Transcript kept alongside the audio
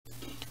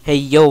Hey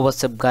yo,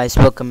 what's up guys,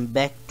 welcome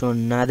back to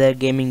another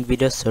gaming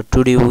video. So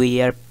today we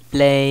are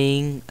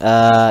playing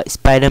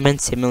Spider-Man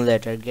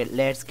simulator.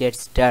 Let's get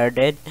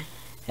started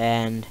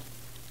and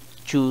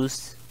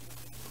choose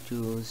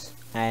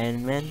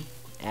Iron Man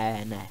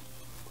and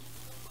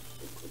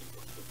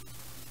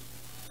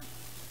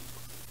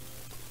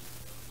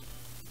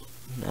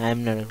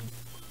I'm not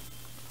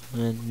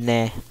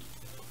nah,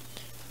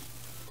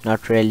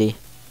 not really.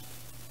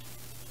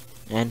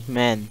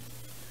 Ant-Man,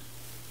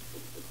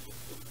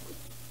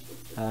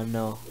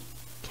 no.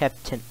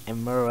 Captain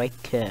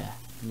America,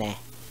 nah,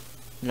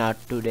 not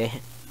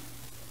today.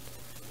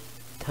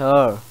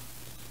 Thor,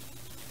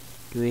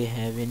 do we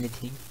have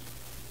anything?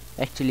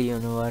 Actually, you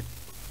know what,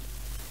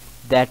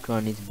 that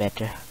one is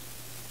better.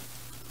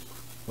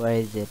 Where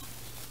is it?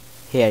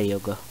 Here you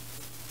go.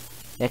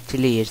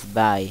 Actually, it's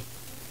buy.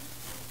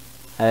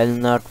 I will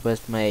not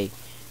waste my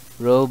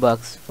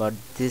Robux for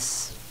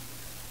this.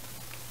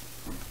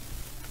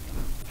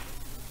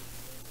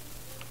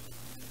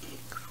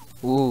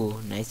 Ooh,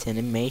 nice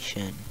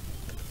animation.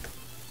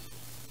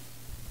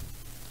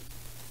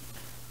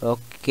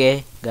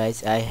 Okay,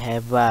 guys, I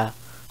have a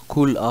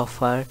cool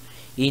offer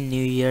in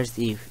New Year's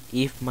Eve.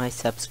 If my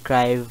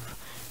subscribe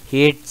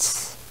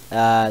hits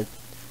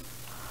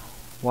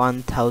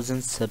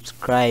 1000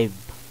 subscribe,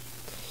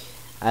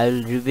 I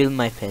will reveal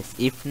my face.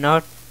 If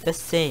not, the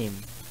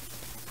same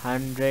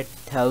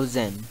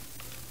 100,000.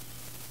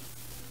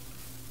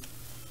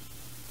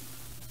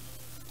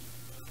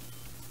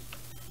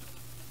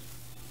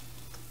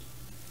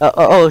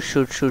 Oh,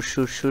 shoot.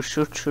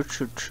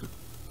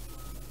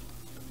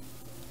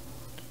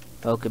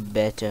 Okay,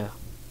 better.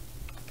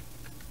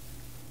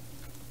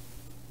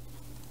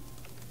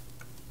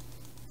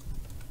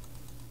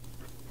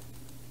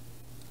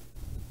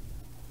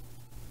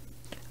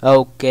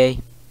 Okay,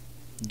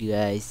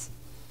 guys.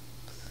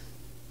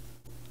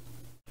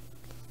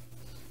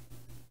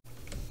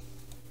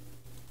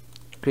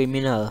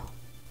 Criminal.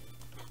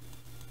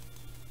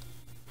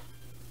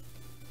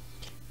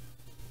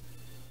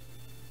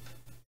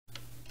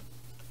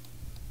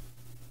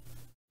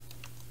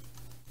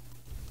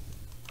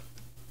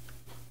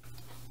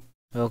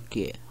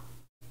 Okay,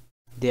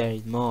 there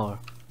is more.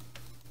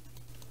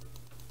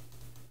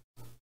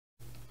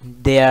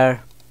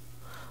 There.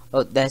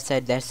 Oh, that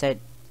side.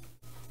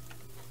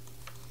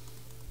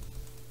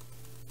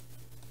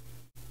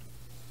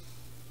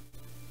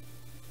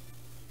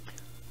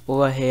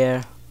 Over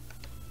here.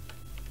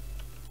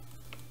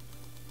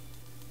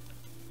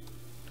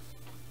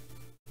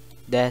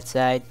 That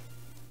side.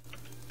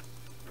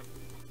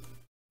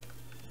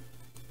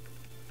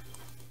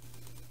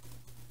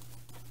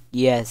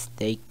 Yes,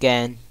 they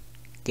can.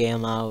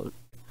 Came out.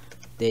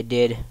 They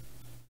did.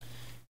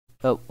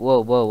 Oh,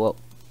 whoa.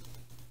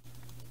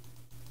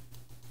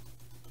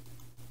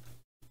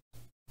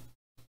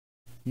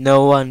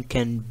 No one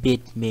can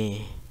beat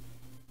me.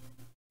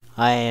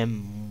 I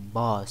am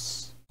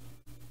boss.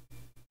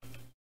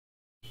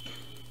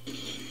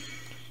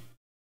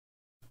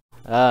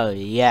 Oh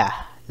yeah,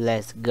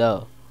 let's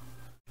go.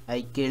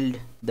 I killed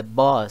the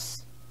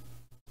boss.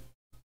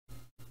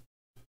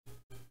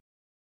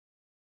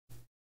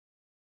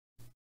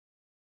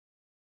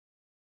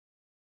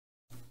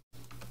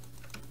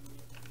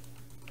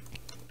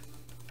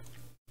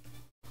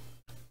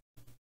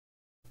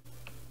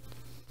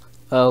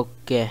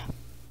 Okay.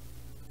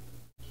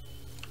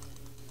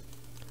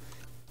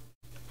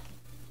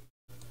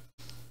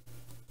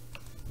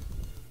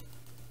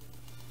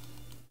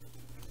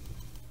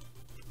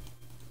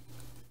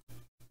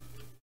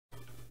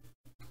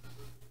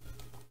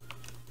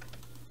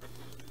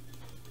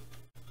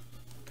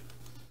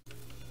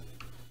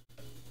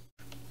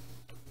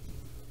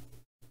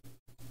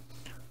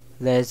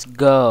 Let's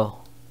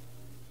go.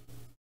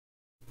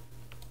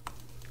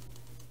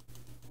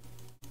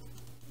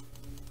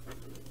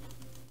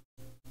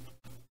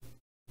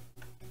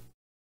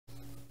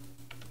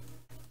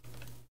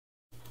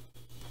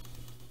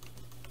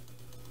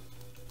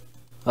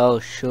 Oh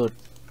shoot.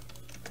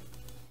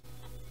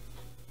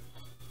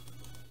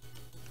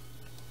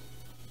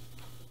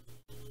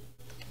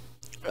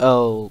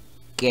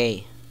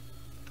 Okay.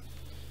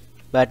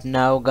 But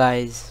now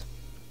guys,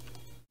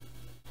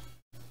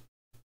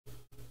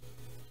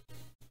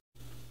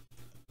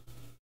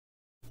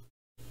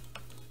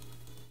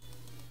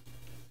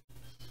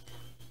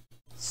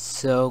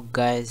 so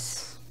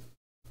guys,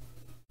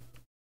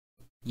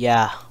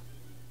 yeah.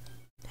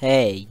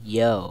 Hey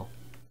yo.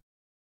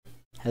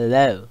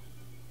 Hello.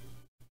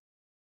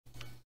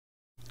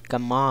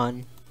 Come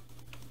on.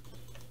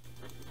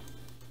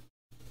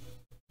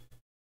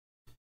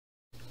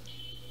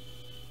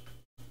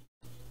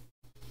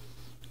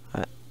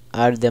 Uh,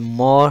 are there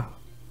more?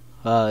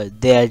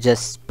 They are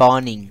just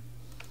spawning.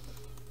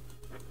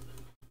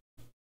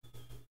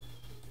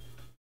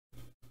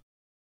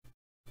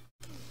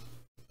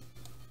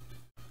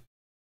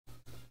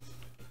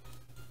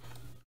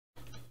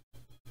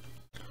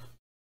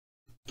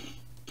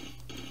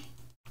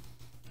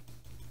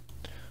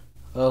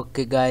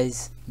 Okay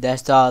guys,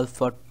 that's all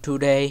for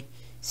today.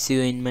 See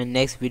you in my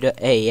next video.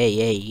 Hey, hey,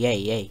 hey,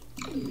 hey, hey.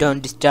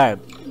 Don't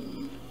disturb.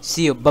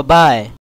 See you. Bye bye.